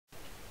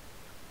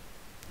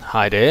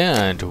Hi there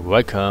and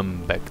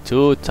welcome back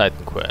to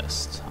Titan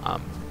Quest.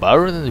 I'm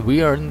Baron and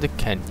we are in the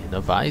Canyon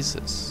of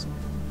Isis.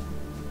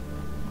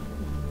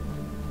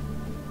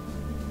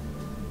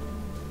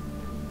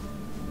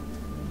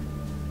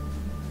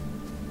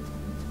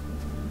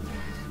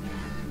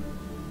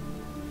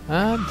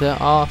 And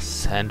there are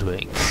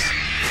sandwings.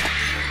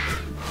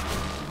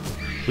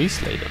 We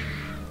slay them.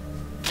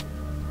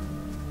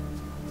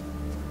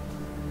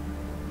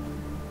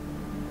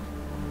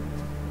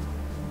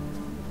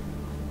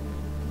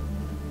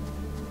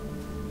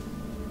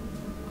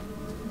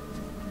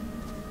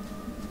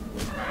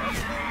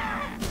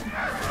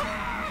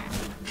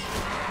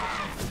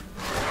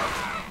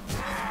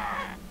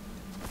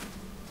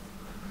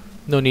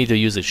 No need to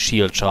use a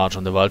shield charge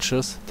on the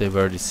vultures, they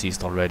were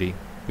deceased already.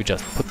 We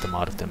just put them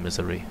out of their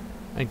misery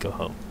and go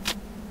home.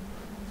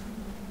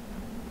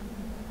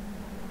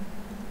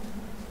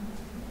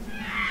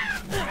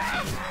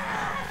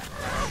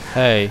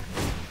 Hey,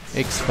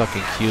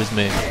 excuse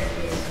me.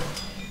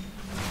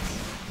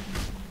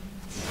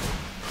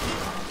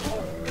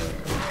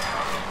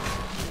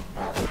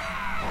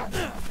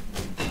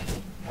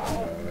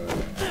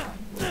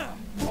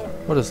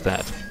 What is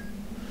that?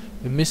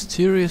 A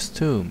mysterious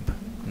tomb.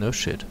 No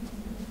shit.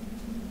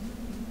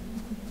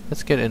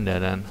 Let's get in there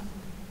then.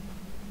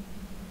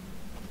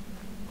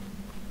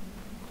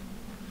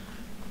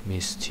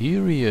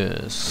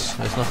 Mysterious.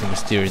 There's nothing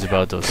mysterious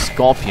about those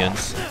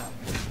scorpions.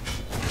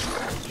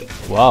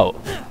 Wow.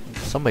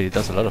 Somebody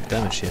does a lot of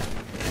damage here.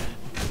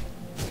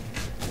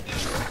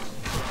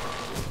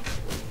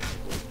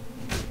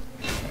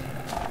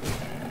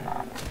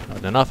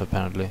 Not enough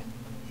apparently.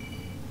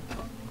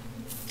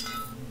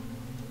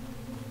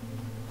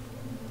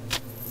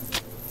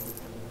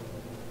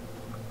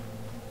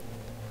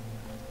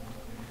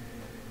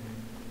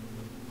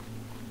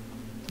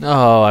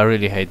 Oh, I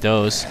really hate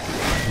those.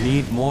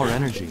 Need more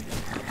energy.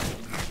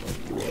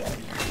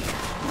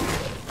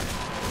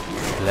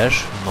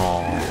 Flesh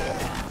maw.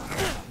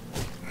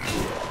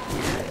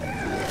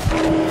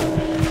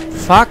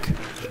 Fuck!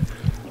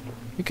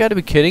 You gotta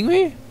be kidding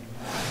me?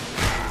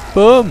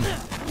 Boom!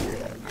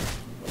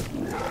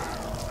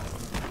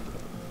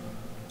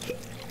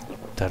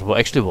 That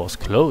actually was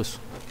close.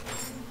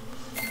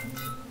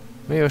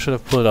 Maybe I should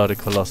have pulled out a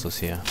Colossus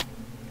here.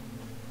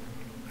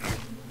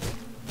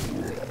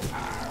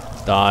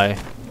 Die.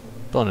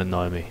 Don't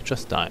annoy me,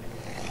 just die.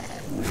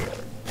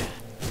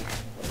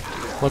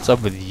 What's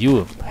up with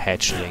you,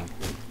 hatchling?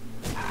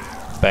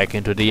 Back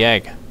into the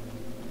egg.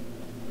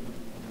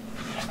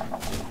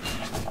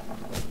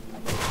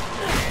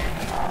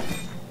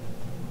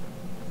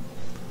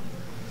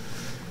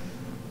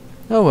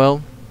 Oh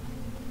well.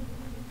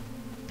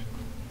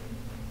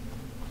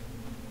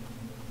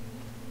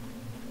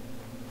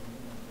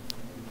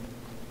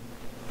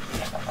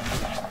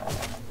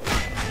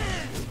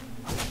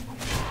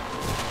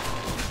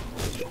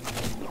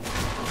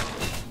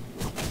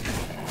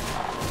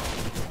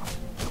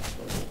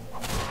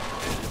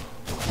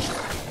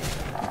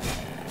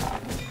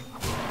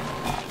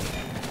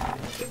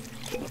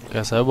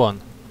 Guess I won.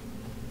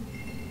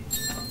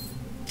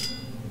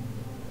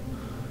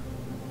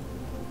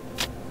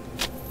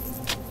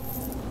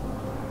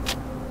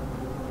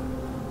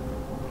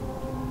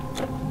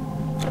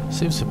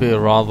 Seems to be a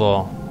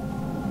rather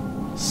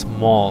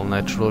small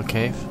natural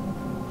cave.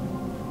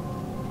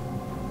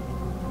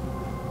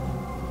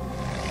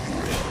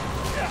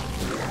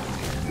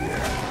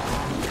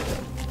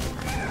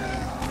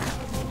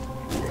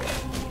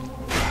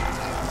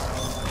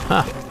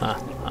 Ha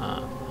ha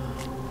ha.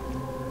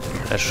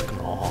 Flesh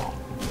gnaw.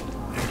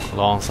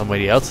 Along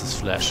somebody else's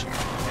flesh.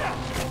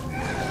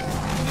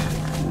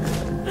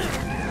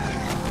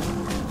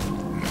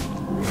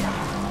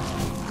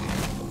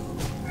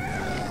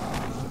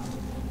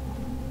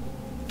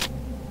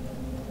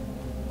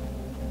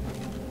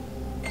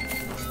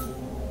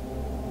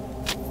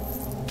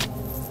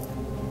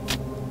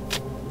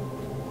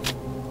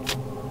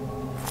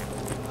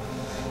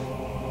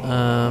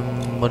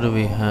 What do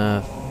we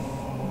have?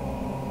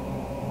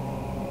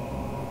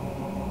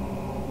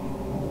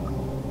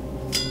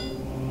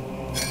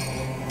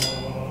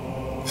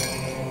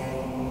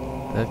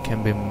 That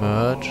can be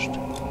merged.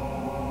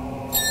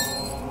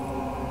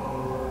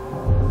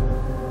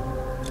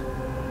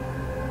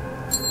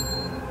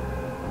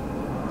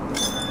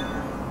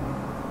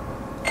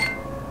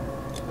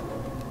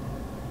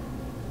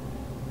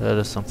 That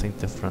is something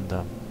different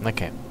there.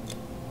 Okay.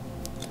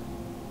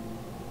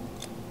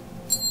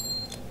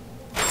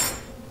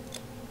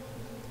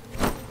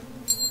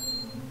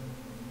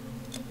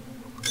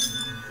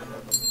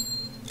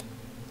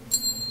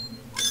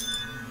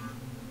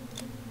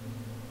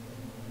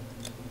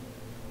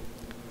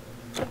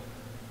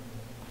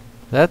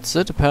 That's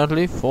it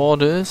apparently for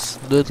this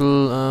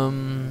little,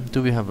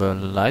 do we have a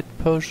light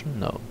potion?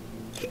 No.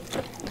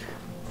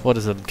 For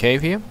this little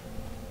cave here.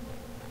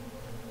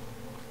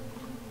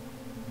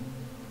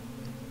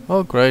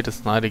 Oh great,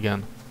 it's night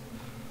again.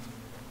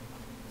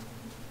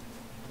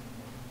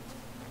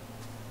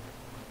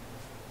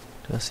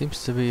 There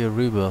seems to be a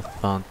rebirth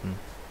fountain.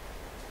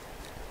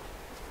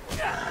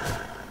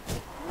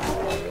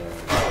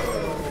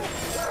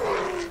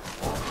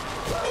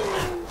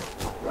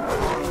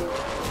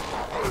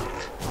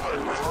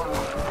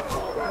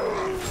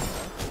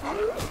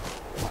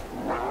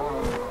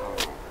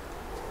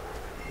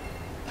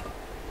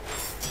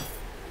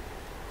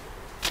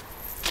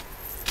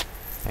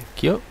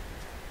 Thank you.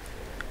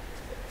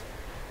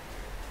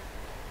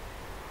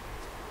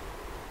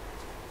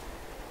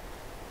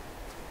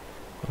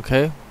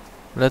 Okay,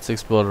 let's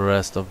explore the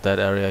rest of that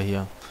area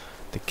here.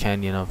 The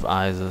Canyon of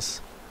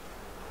Isis.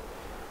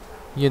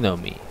 You know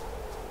me.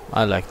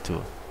 I like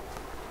to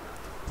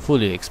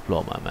fully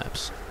explore my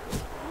maps.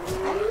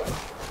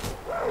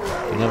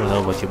 You never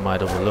know what you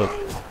might overlook.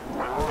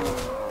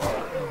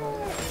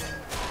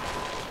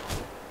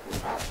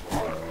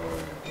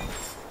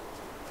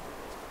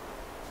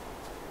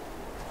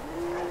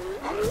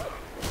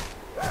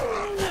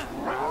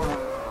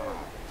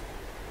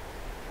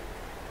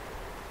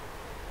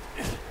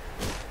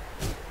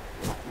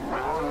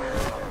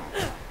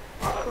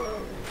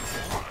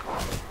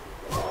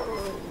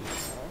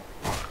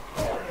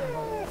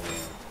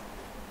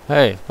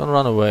 Hey, don't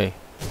run away.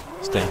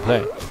 Stay and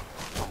play.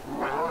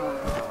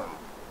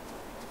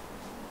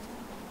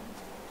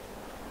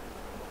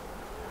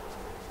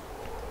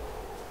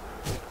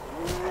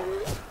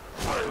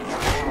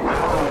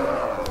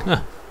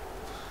 Huh.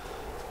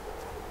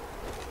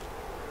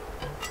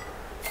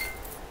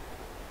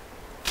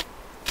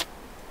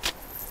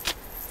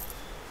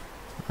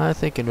 I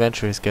think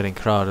inventory is getting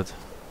crowded.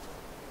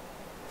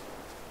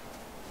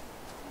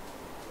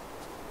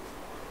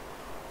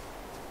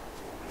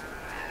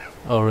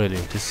 Oh really,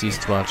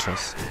 deceased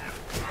vultures.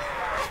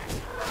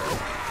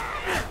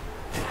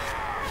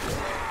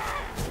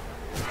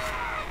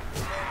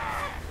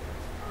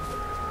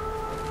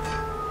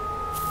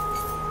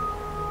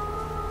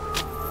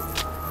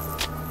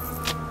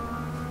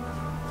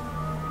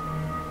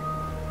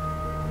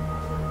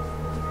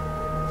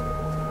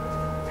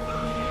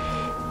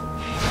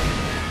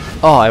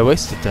 Oh, I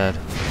wasted that.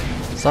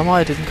 Somehow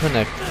I didn't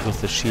connect with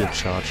the shield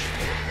charge.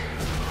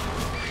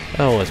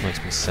 That always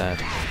makes me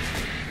sad.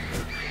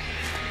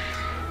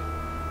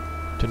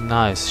 The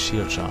nice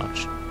shield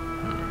charge.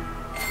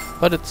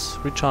 But it's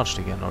recharged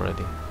again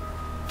already.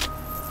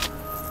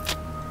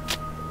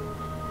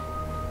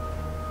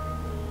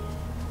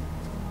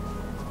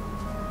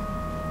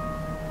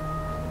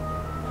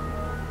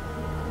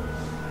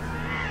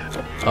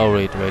 Oh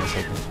wait a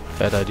second.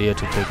 Bad idea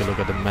to take a look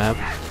at the map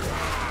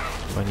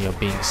when you're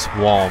being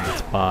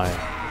swarmed by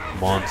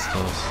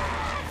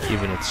monsters.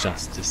 Even if it's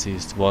just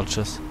deceased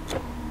vultures.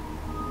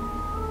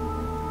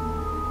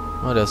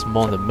 Oh, there's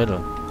more in the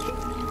middle.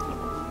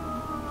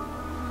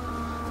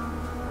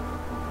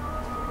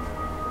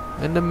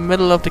 In the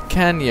middle of the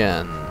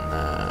canyon.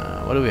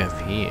 What do we have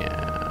here?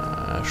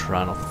 A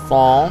Shrine of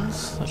Thorns.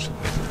 Such a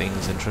thing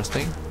is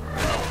interesting.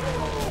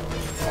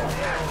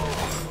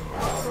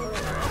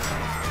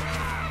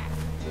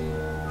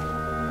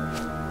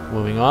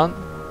 Moving on.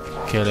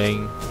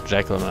 Killing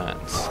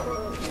Jackalmans.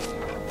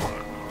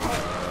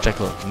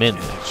 Jackalmin,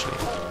 actually.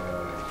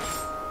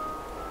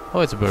 Oh,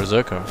 it's a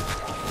berserker.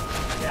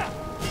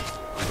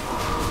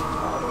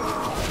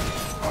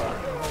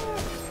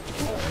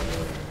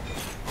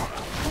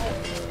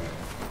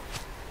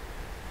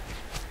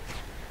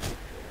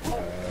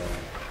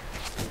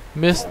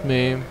 Missed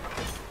me.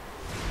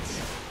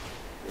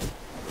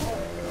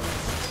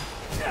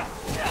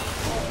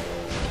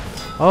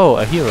 Oh,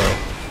 a hero.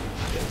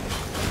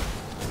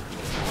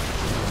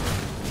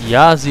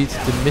 Yazid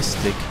the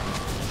Mystic.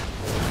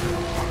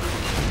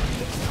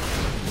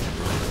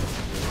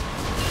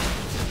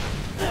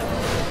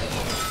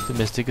 The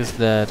Mystic is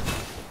dead.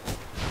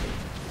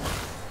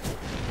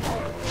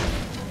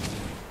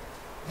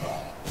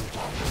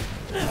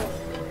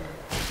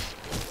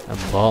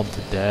 And bombed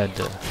dead.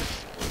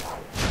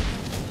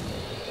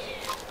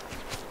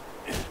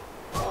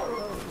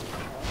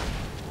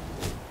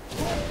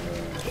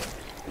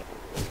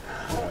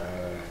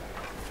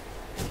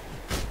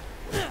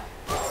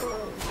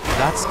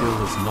 That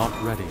skill is not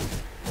ready.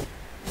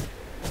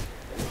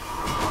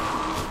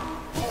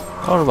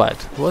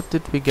 Alright, what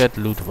did we get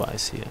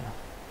loot-wise here?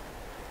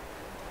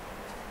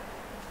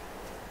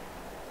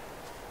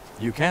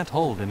 You can't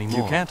hold anymore.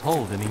 You can't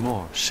hold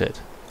anymore.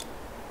 Shit.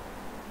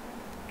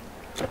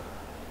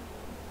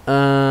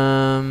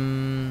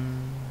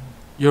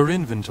 Your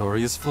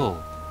inventory is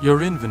full.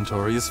 Your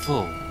inventory is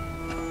full.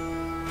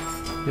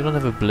 You don't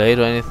have a blade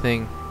or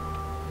anything?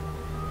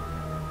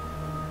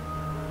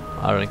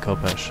 Iron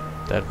Kopesh.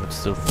 That would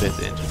still fit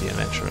into the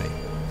inventory.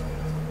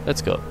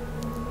 Let's go.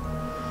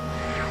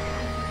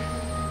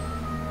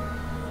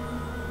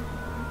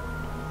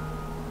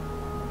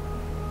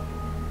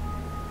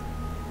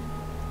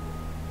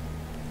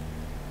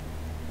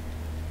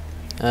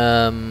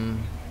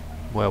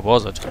 Where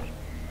was it?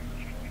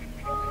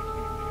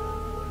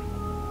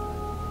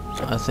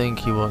 I think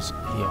he was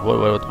here.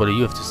 What do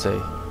you have to say?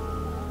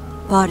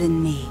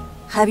 Pardon me.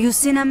 Have you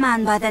seen a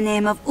man by the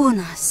name of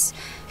Eudoros?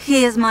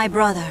 He is my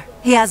brother.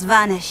 He has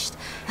vanished,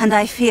 and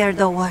I fear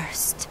the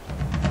worst.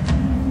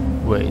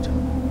 Wait.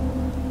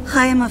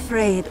 I am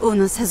afraid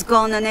Eudoros has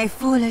gone on a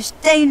foolish,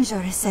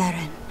 dangerous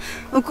errand.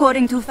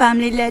 According to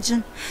family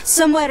legend,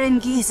 somewhere in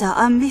Giza,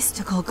 a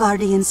mystical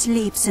guardian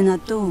sleeps in a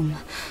tomb.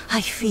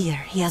 I fear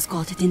he has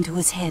got it into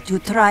his head to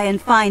try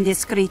and find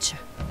this creature.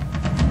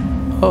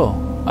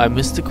 Oh, I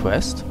missed the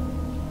quest.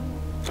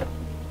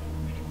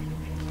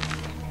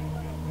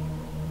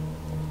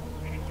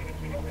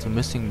 It's a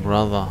missing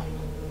brother.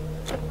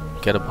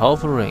 Get a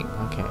powerful ring.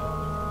 Okay.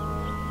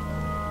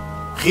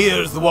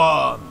 Here's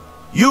one.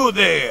 You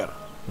there.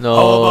 No.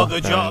 How about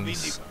the job in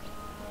thanks. the...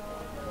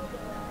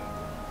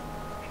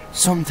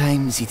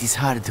 Sometimes it is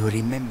hard to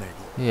remember.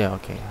 Yeah,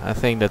 okay. I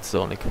think that's the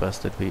only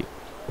quest that we...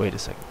 Wait a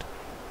second.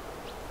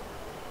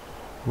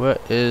 Where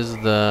is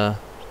the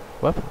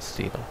weapon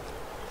stealer?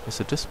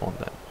 Is it this one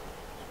then?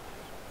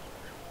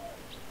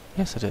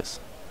 Yes, it is.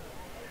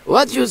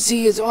 What you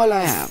see is all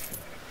I have.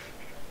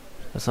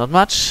 That's not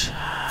much.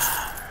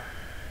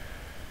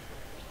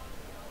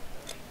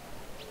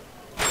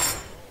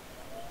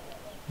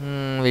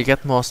 We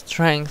get more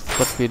strength,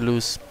 but we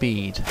lose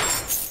speed.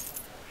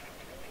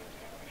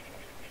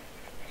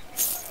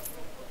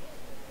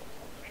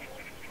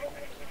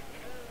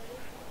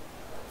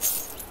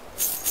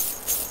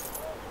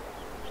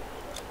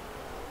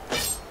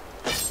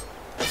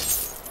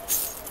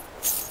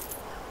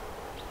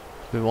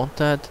 We want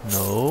that?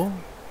 No.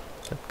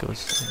 That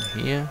goes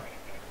in here.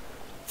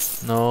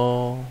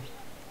 No.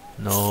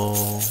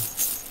 No.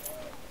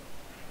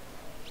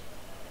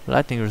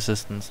 Lightning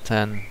resistance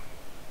 10.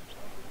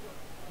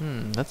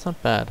 That's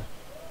not bad.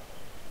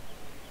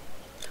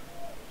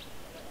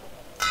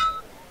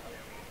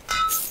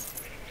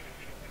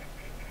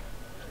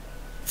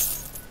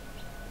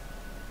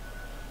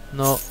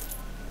 No.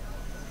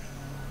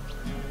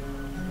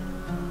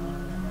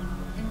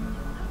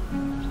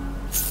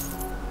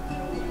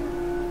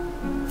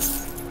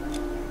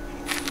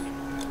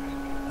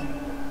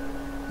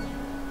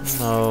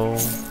 No.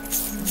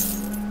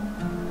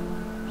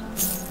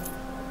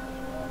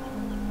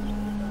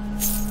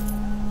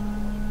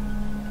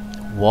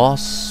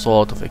 Was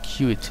sort of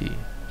acuity.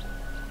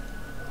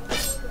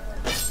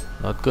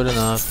 Not good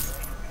enough.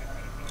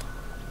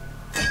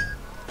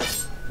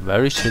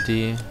 Very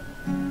shitty.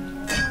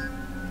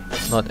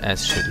 Not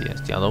as shitty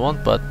as the other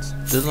one, but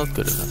still not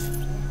good enough.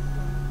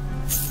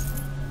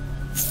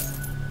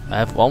 I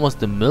have almost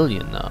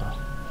 1,000,000 now.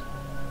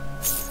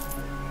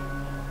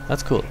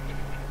 That's cool.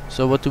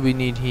 So what do we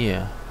need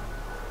here?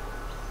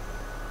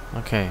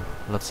 Okay,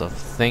 lots of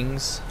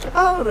things.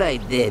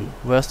 Alright then.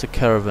 Where's the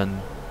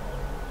caravan?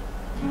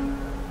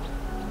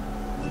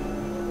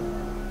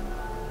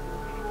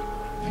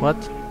 What?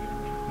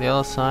 The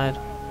other side?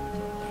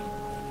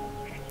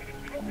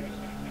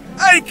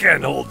 I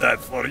can hold that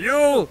for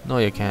you. No,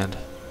 you can't.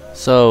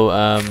 So,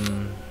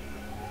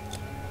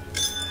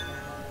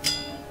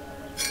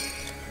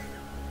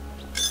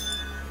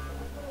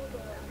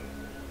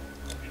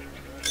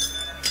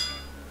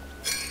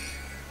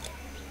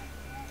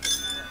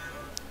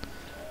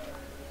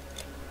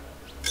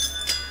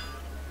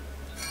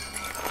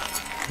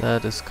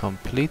 that is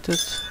completed.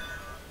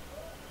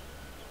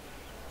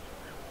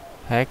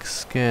 Hex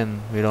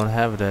skin. We don't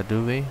have that,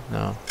 do we?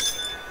 No.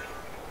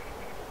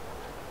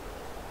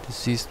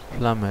 Diseased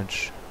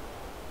plumage.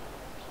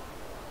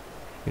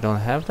 We don't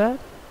have that?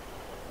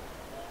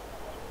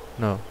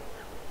 No.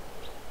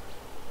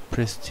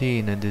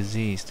 Pristine and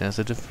diseased. There's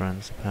a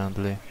difference,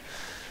 apparently.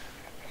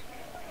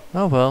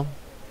 Oh well.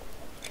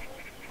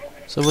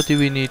 So what do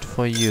we need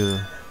for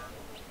you?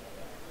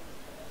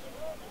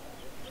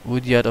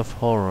 Woodyard of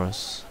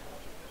Horrors.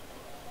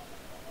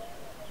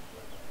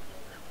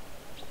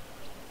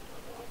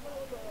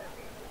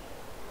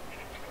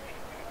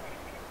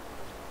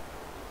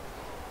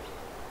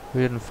 We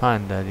didn't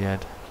find that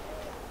yet.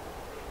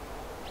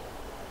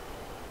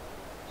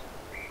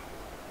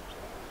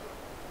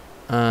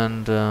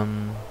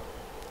 And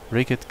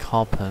Ricket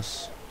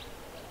Carpus.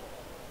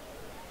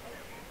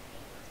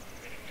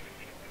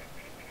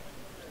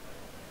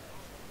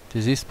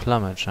 Diseased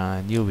plumage.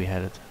 I knew we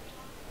had it.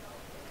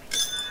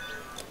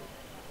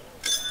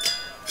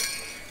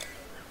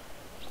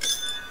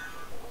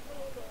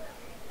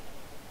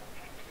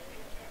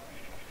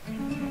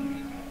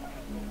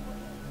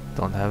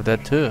 Don't have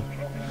that too.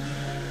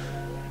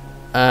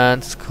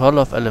 And Skull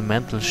of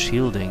Elemental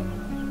Shielding.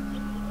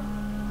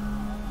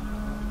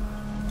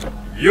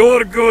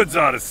 Your goods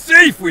are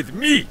safe with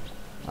me.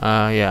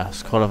 Yeah,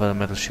 Skull of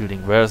Elemental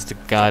Shielding. Where's the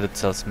guy that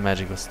sells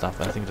magical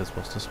stuff? I think this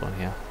was this one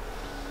here.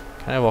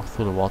 Can I walk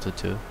through the water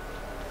too?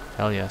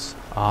 Hell yes.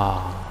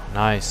 Ah,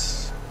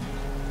 nice.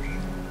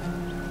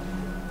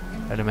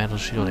 Elemental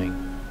Shielding.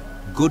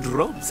 Good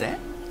robes, eh?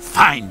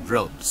 Fine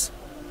robes.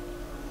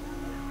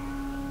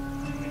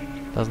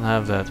 Doesn't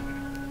have that.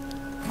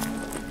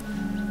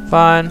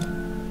 Fine.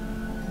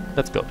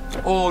 Let's go.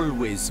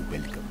 Always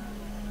welcome.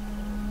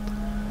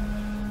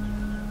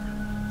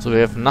 So we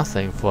have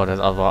nothing for that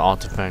other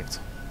artifact.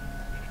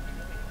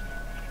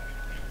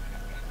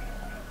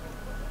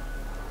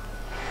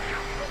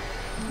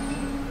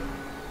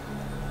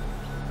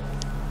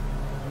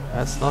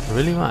 That's not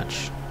really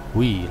much.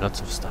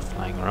 Lots of stuff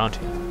lying around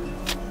here.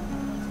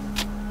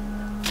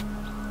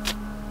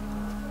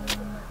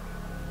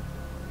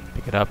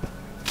 Pick it up.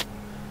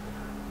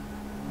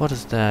 What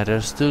is that?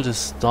 There's still the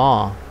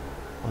star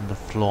on the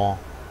floor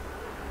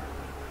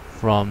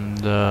from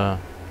the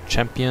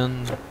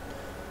champion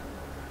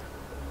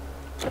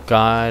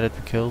guy that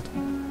we killed.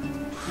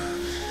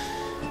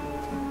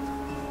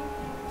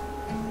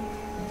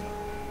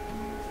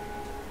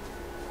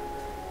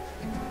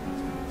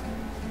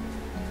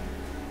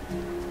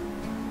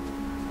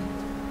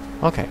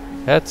 Okay,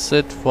 that's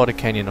it for the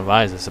Canyon of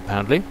Isis,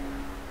 apparently.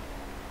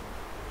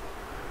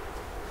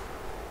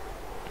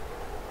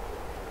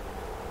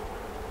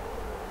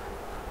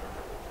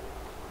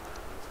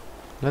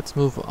 Let's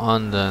move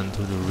on then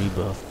to the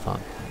Rebirth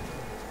Fountain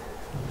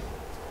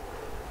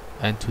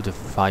and to the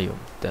Fayum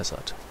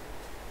Desert.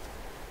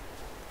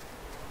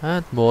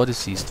 And more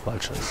deceased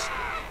vultures.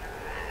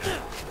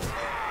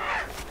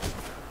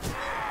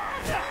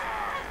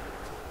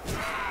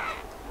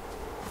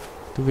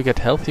 Do we get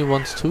healthy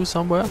ones too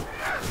somewhere?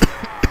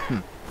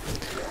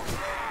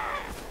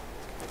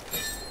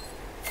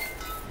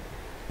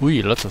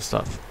 Ooh, lots of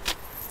stuff.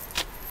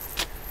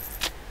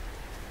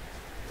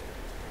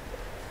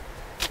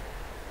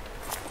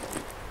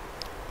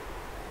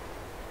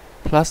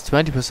 Plus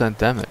 20%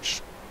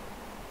 damage.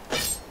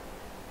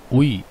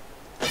 Ooh.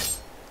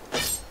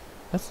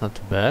 That's not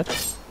too bad.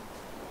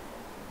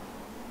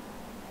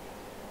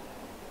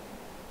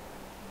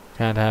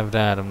 Can't have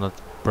that, I'm not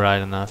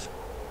bright enough.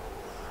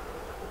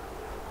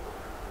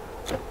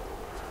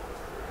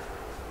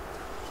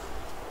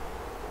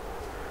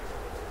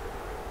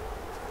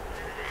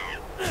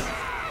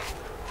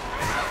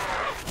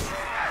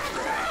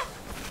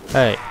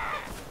 Hey.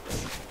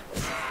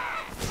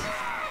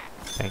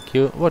 Thank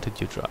you. What did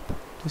you drop?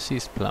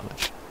 Deceased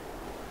plumage.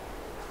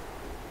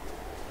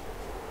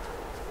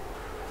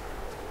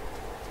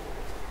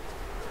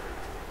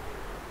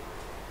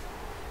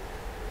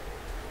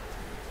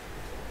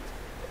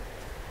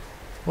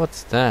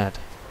 What's that?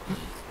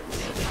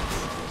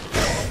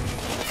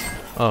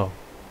 Oh.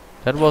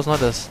 That was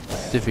not as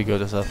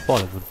difficult as I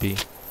thought it would be.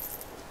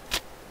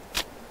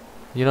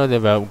 You know, they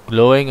were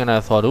glowing and I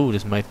thought, oh,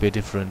 this might be a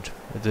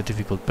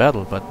difficult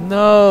battle, but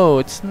no,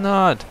 it's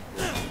not.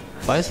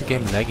 Why is the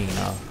game lagging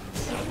now?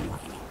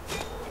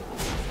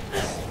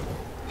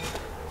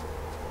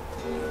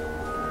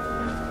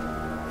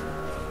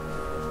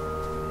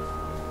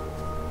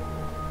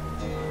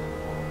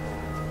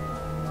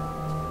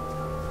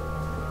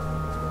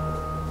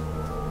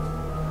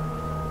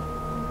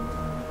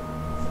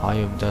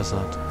 Fayum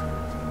Desert.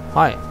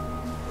 Hi.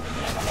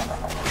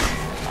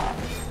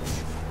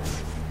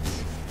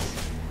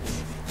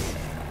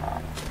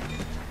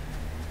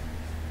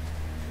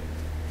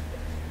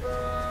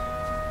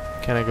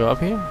 Can I go up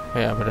here?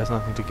 Yeah, but there's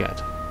nothing to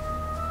get.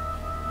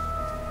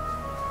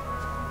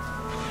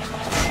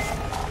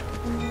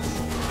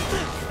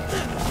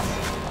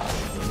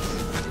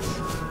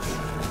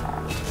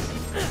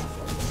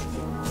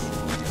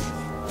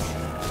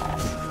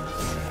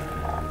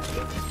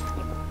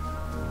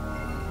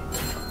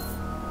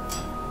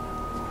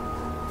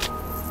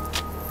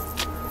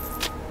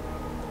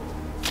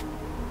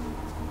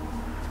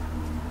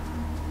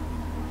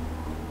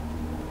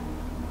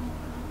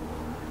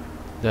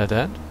 Dead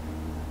end?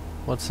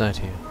 What's that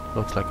here?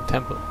 Looks like a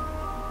temple.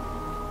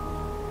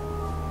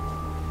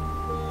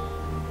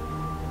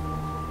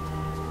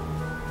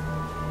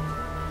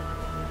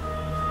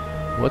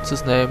 What's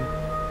his name?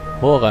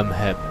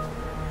 Horemheb.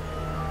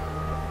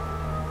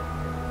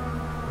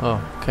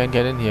 Oh, can't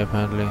get in here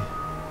apparently.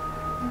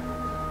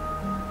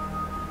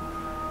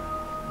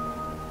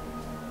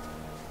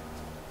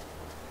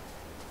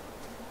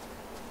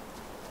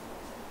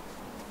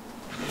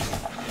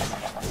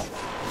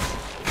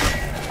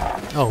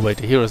 Oh wait,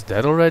 the hero's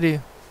dead already?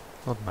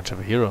 Not much of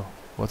a hero.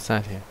 What's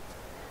that here?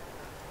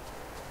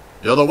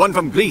 You're the one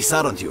from Greece,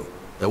 aren't you?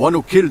 The one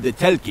who killed the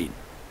Telkin.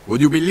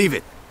 Would you believe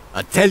it?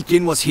 A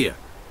Telkin was here.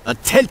 A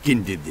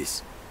Telkin did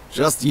this.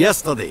 Just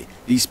yesterday,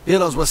 these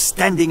pillars were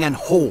standing and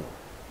whole.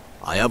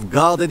 I have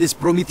guarded this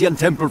Promethean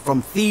temple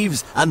from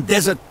thieves and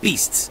desert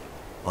beasts,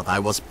 but I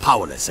was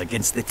powerless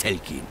against the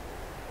Telkin.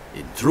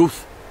 In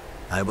truth,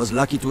 I was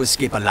lucky to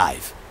escape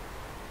alive.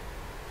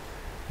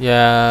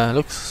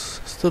 Yeah,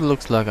 still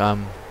looks like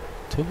I'm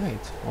too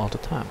late all the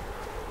time.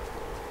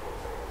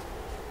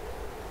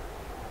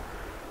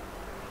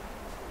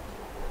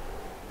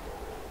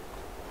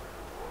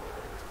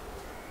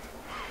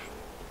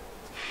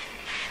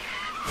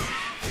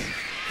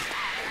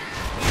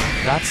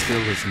 That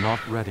skill is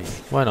not ready.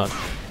 Why not?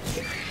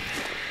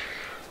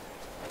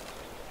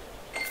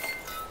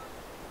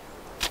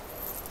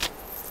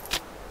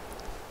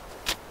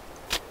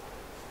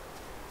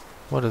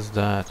 What is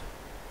that?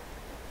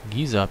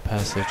 Giza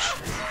passage.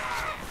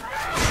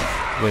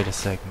 Wait a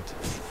second.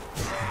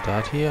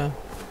 That here?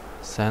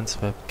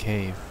 Sandswept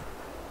cave.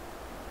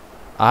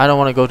 I don't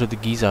want to go to the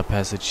Giza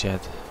passage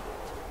yet.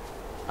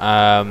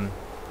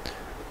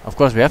 Of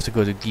course we have to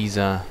go to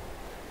Giza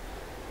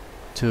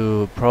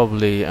to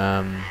probably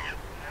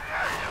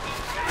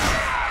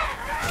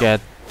get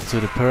to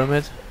the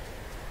pyramid.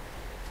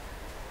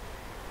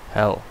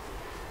 Hell.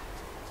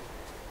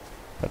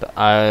 But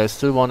I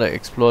still want to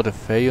explore the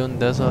Fayum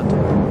Desert.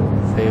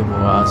 Fayum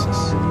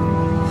Oasis.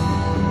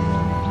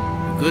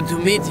 Good to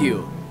meet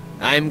you.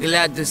 I'm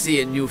glad to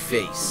see a new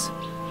face.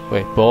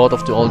 Wait, bored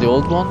of all the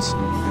old ones?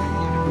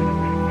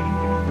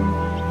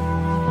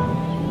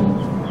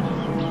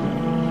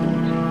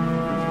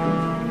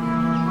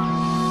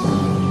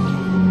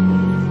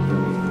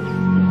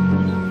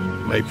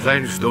 My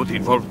plans don't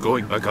involve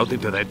going back out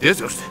into that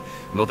desert.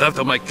 Not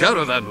after my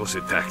caravan was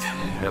attacked.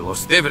 I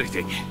lost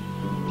everything.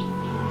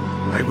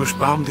 I was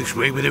bound this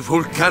way with a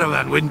full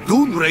caravan when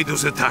Doom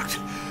Raiders attacked.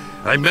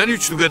 I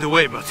managed to get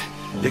away, but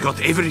they got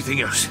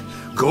everything else.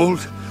 Gold,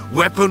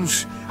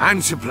 weapons,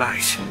 and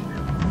supplies.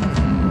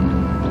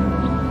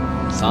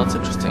 Sounds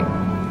interesting.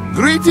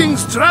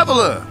 Greetings,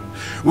 traveler!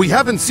 We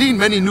haven't seen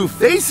many new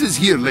faces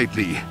here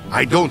lately.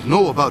 I don't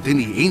know about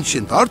any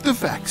ancient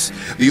artifacts.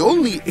 The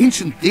only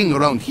ancient thing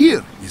around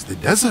here is the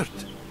desert.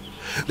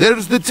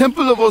 There's the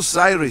Temple of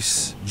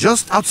Osiris,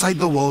 just outside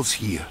the walls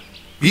here.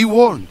 Be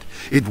warned,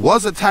 it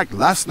was attacked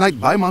last night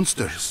by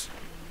monsters.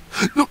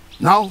 No,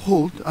 now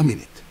hold a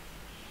minute.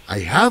 I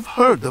have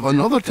heard of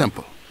another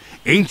temple,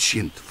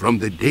 ancient from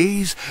the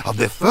days of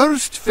the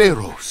first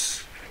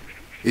pharaohs.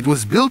 It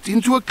was built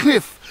into a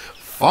cliff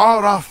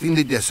far off in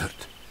the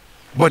desert.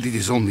 But it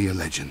is only a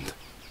legend.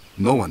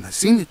 No one has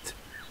seen it.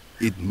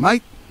 It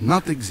might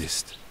not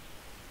exist.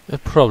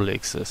 It probably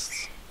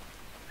exists.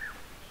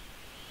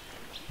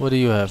 What do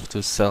you have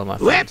to sell, my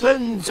friend?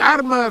 Weapons,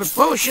 armor,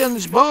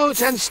 potions,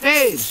 bows, and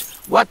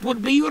staves. What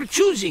would be your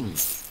choosing?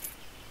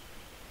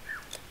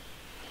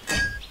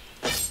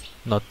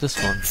 Not this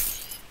one.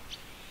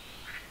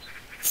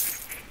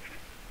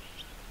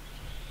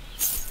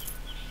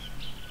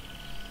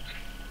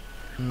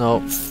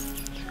 No.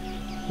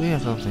 We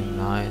have something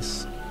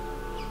nice.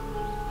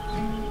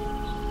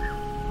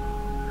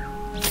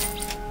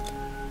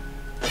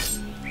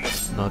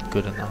 Not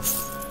good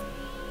enough.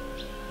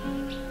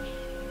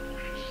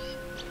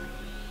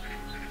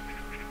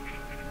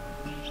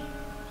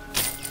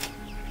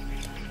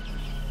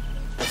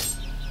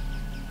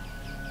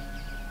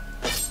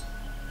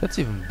 That's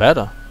even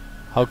better.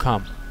 How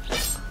come?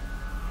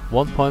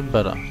 1 point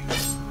better.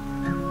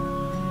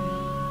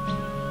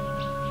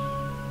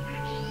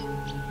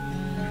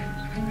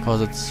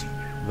 Because it's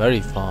very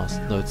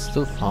fast. No, it's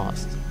still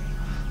fast.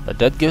 But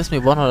that gives me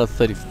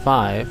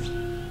 135.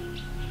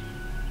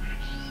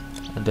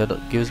 And that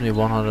gives me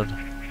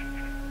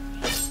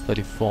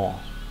 134.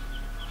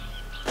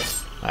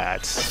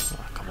 That's...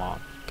 oh, come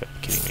on. Get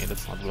kidding me,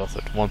 that's not worth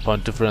it. 1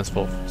 point difference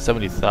for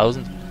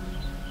 70,000.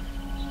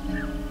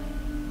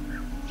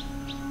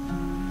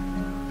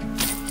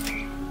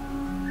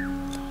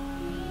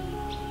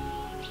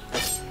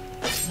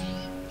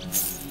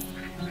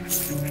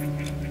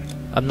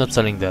 I'm not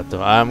selling that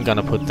though. I'm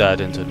gonna put that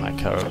into my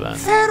caravan.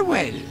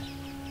 Farewell.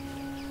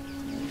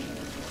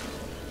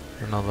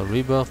 Another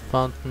rebirth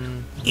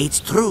fountain. It's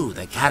true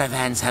the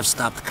caravans have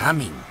stopped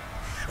coming.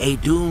 A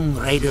Doom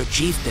Raider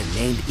chieftain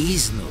named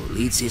Isnu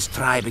leads his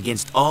tribe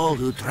against all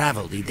who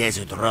travel the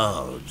desert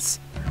roads.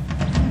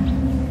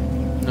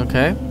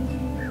 Okay.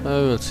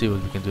 We'll see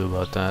what we can do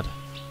about that.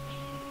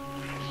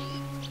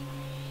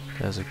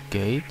 There's a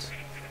gate.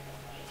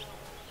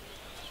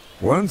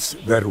 Once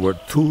there were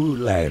two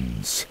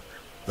lands,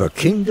 the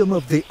kingdom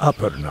of the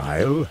Upper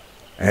Nile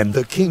and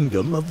the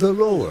kingdom of the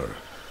Lower.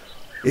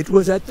 It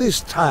was at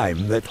this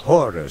time that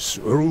Horus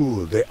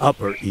ruled the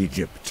Upper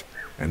Egypt,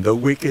 and the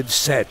wicked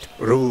Set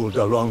ruled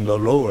along the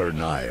Lower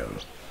Nile.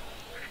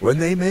 When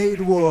they made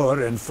war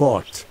and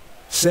fought,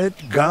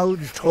 Set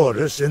gouged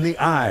Horus in the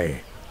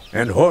eye,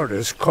 and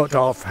Horus cut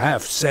off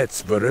half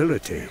Set's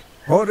virility.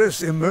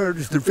 Horus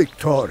emerged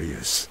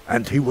victorious,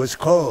 and he was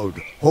called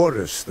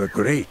Horus the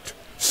Great.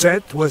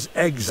 Set was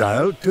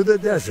exiled to the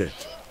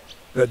desert.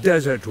 The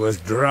desert was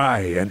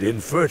dry and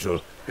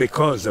infertile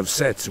because of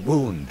Set's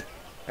wound.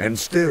 And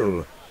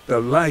still, the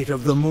light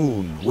of the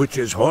moon, which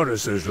is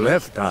Horus's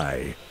left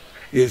eye,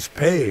 is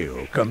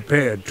pale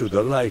compared to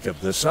the light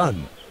of the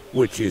sun,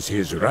 which is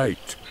his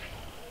right.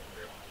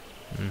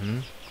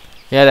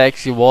 Yeah, there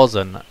actually was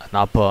an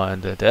upper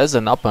and there's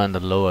an upper and a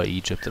lower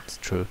Egypt, that's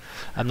true.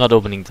 I'm not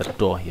opening that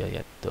door here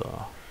yet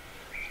though.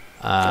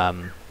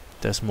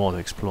 There's more to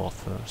explore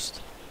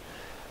first.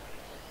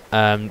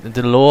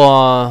 The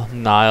lower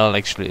Nile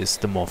actually is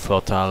the more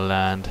fertile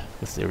land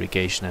with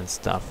irrigation and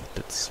stuff.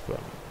 That's where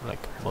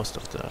like most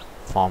of the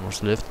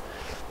farmers lived.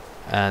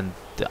 And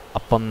the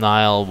upper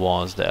Nile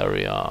was the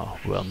area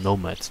where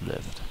nomads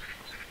lived.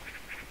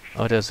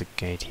 Oh, there's a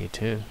gate here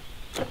too.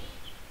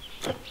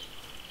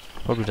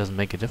 Probably doesn't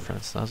make a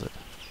difference, does it?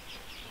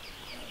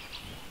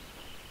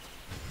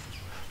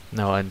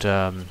 No,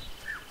 and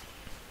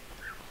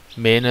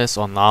Menes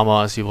or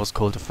Nama, as he was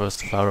called, the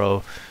first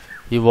pharaoh,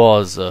 he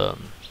was the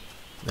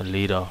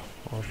leader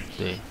of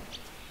the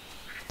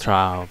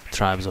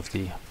tribes of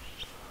the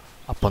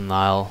Upper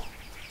Nile.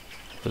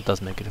 That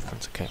does make a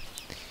difference, okay.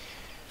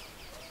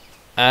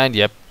 And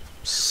yep,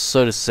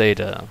 so to say,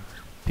 the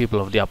people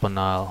of the Upper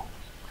Nile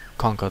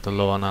conquered the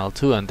Lower Nile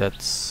too, and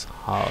that's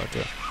how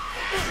the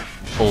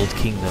Old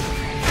Kingdom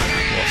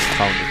was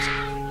founded.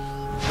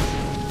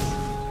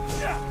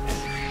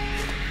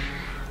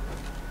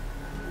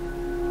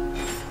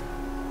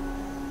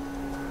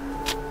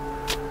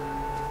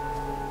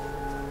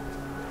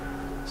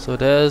 So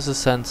there's a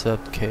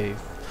sunset cave.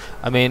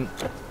 I mean,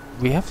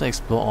 we have to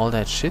explore all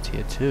that shit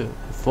here too.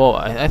 Before,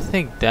 I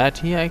think that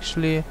here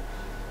actually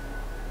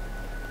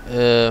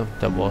there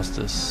was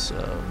this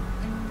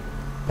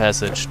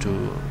passage to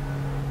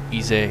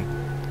Gizeh,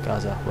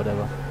 Gaza,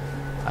 whatever.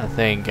 I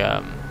think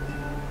no,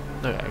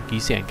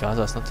 Gizeh and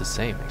Gaza is not the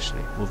same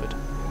actually. Move it.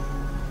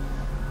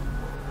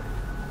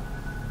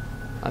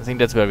 I think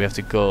that's where we have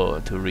to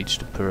go to reach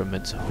the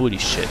pyramids. Holy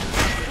shit.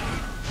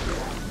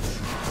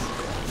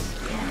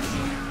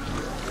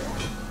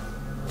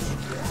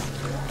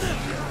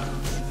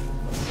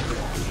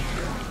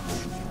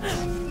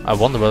 I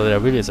wonder whether there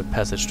really is a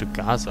passage to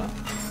Gaza.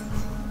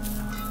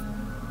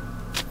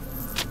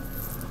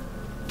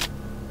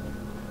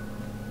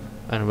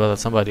 And whether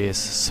somebody is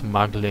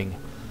smuggling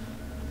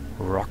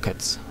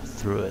rockets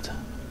through it.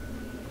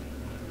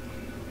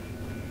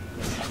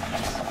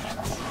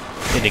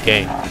 In the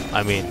game.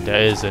 I mean,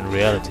 there is in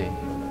reality.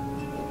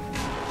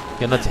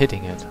 You're not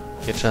hitting it.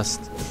 You're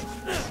just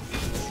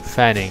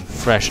fanning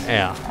fresh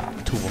air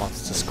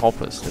towards the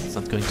Scorpius. It's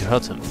not going to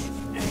hurt him.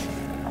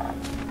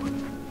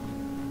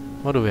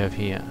 What do we have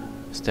here?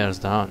 Stairs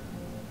down.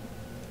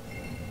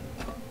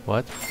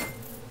 What?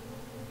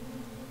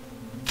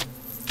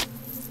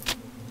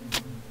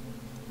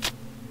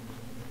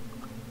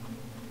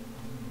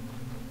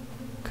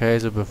 Okay,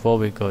 so before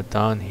we go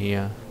down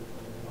here...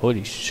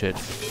 Holy shit.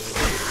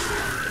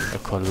 A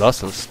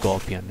colossal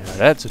scorpion. Yeah,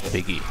 that's a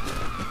biggie.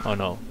 Oh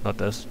no, not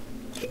as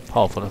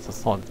powerful as I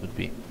thought it would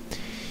be.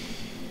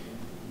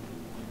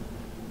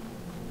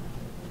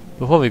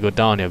 Before we go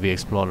down here, we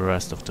explore the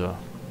rest of the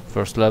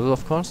first level,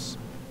 of course.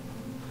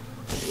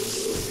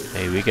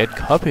 Hey, we get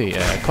coffee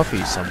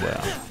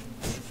somewhere.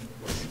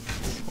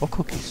 Or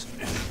cookies.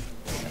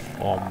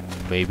 Or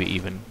maybe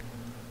even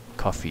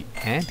coffee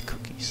and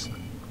cookies.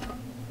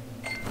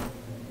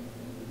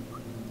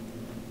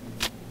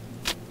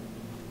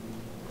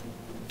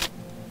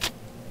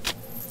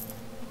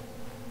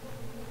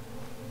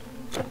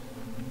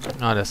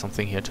 Ah, there's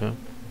something here too.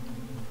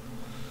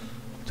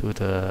 To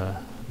the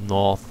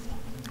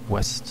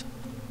northwest.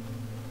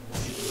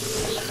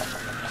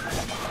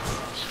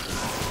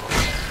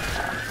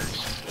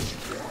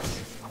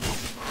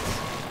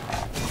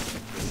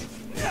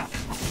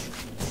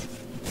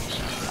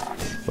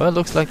 Well, it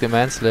looks like the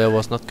manslayer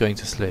was not going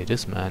to slay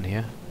this man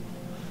here.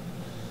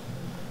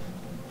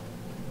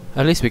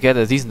 At least we get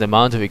a decent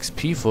amount of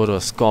XP for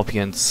those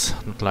scorpions,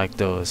 not like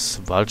those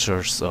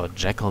vultures or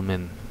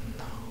jackalmen.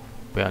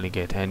 Barely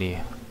get any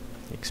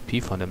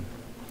XP for them.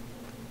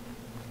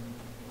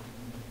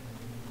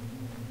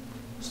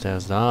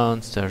 Stairs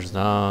down, stairs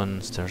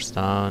down, stairs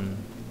down.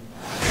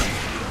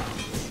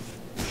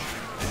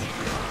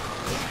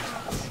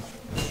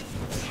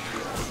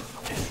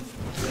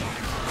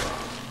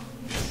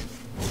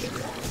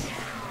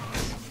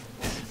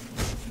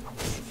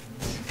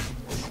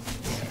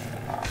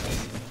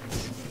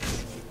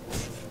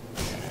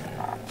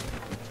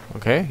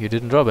 Okay, you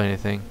didn't drop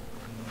anything.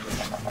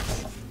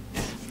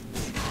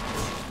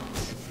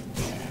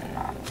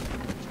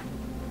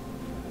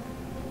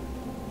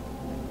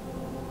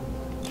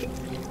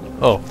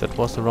 Oh, that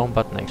was the wrong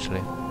button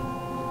actually.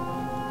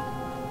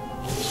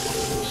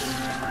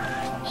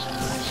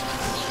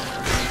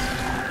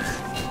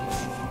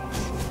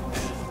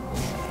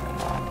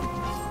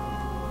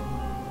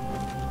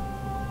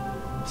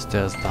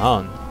 Stairs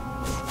down.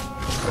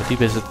 How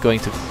deep is it going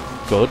to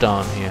go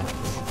down here?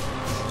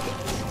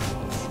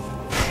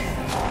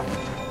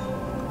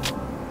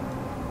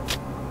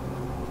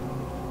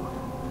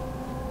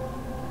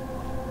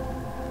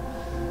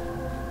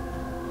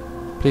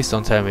 Please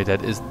don't tell me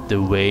that is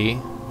the way,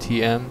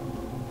 TM.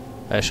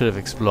 I should have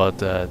explored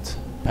that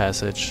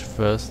passage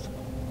first.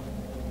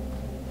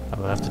 I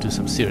will have to do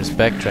some serious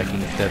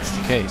backtracking if that's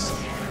the case.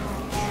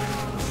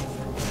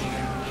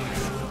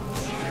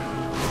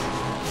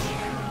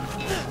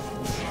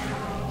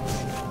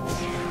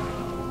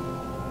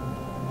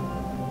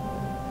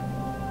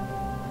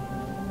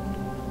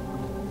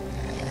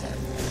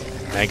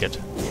 Maggot.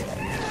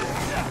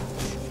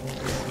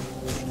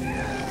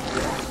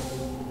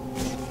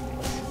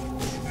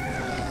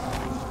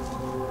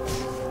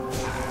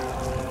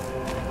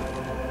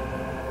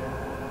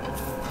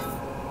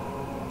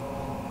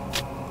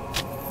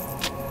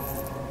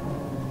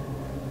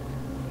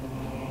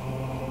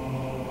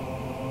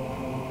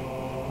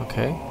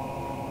 Okay.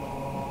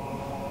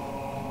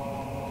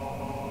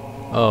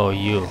 Oh,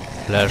 you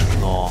flesh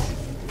gnaw.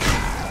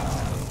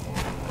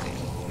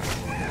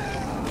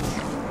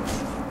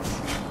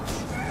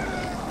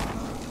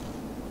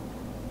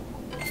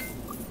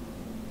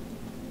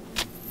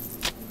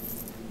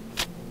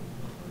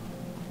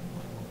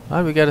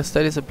 Well, we get a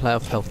steady supply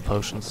of health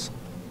potions.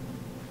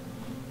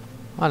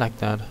 I like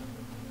that.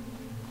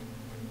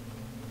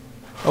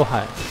 Oh,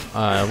 hi.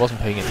 I wasn't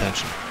paying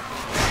attention.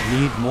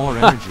 Need more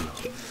energy.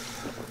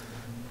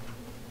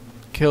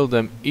 Kill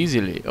them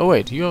easily. Oh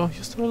wait, you're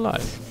still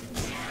alive.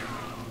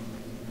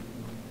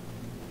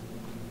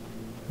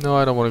 No,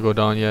 I don't want to go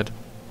down yet.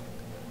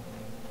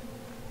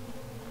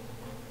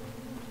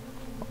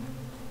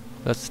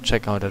 Let's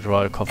check out that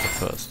royal coffer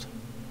first.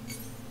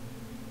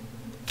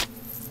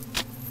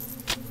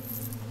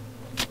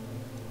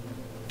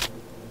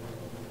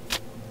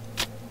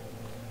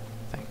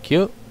 Thank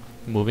you.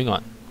 Moving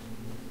on.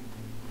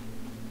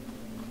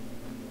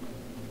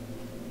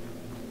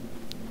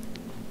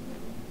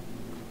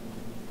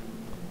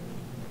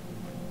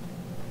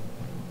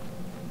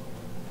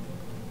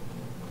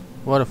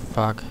 What the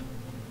fuck?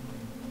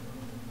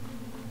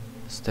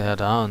 Stare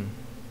down.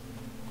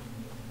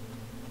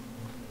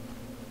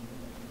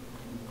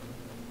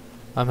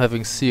 I'm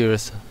having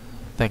serious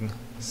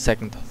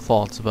second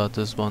thoughts about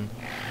this one.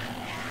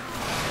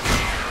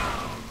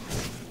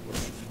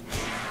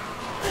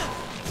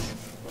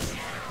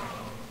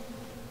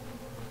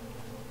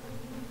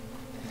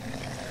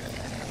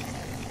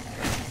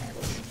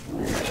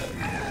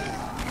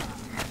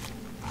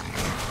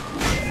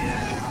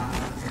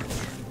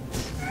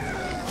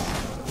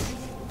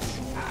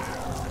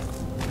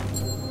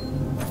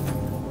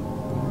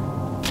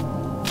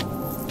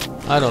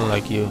 I don't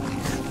like you.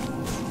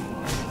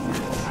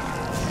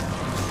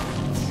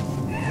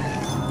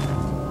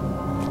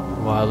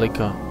 Wild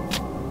liquor.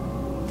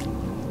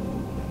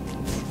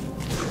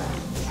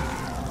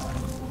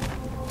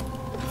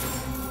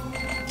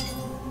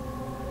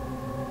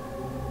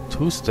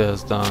 Two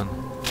stairs down.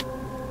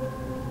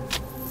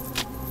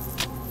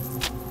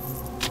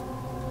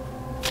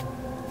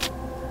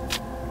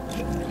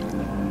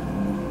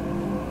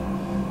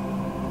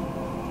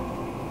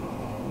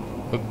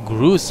 A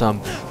gruesome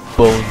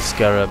bone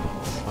scarab.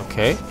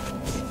 Okay.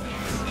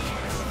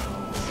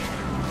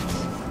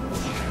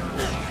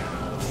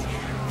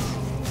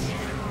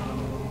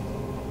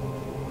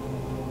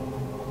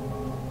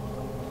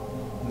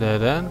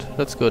 Dead end.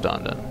 Let's go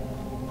down then.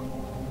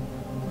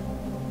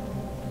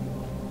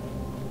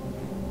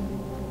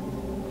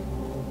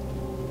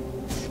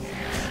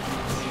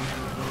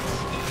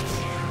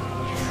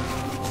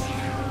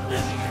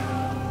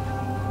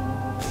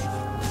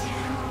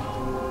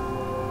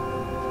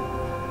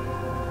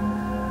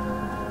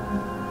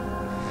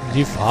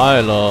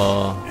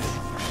 Defiler.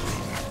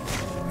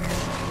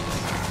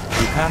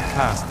 You can't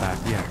cast that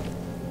yet.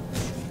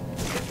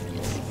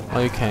 Oh,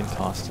 you can't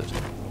cast it.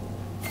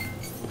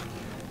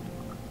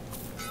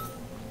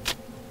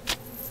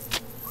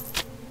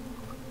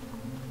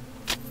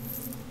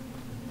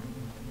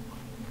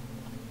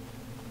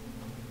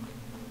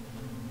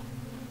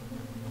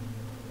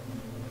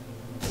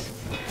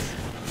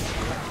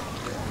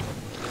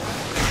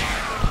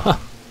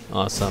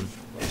 Awesome.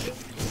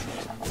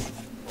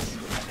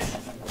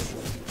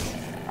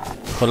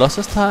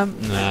 Colossus time?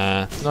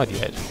 Nah, not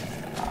yet.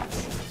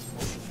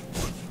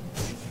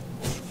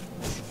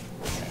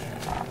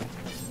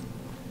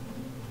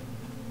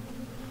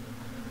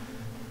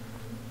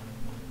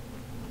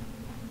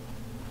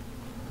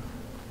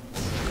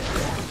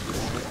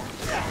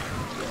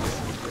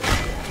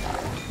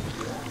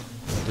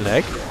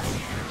 Leg?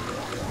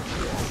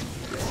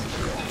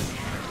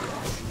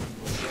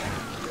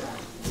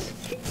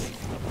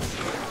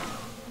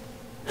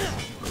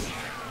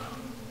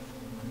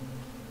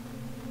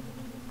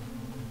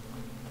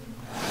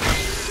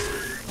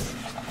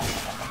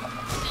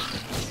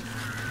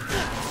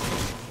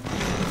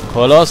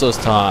 Colossus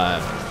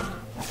time.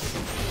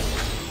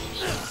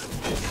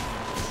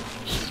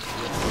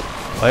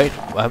 Wait,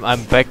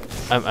 I'm back.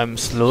 I'm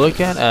slow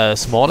again.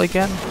 Small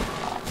again.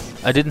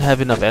 I didn't have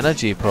enough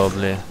energy,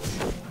 probably.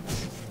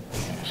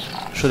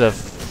 Should have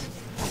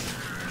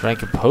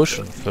drank a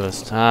potion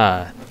first.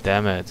 Ah,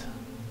 damn it.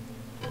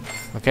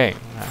 Okay.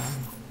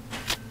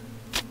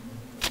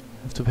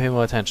 Have to pay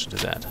more attention to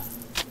that.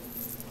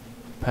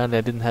 Apparently,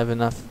 I didn't have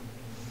enough.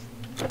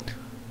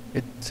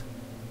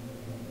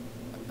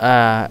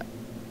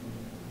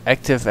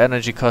 Active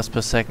energy cost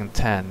per second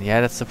 10.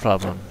 Yeah, that's the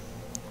problem.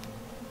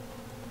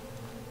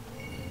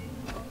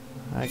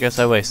 I guess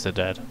I wasted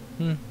that.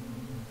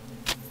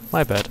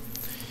 My bad.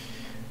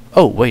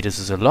 Oh, wait, this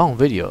is a long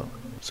video.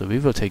 So we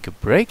will take a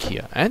break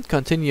here and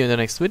continue in the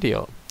next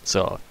video.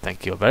 So,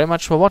 thank you very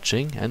much for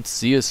watching and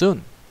see you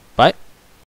soon.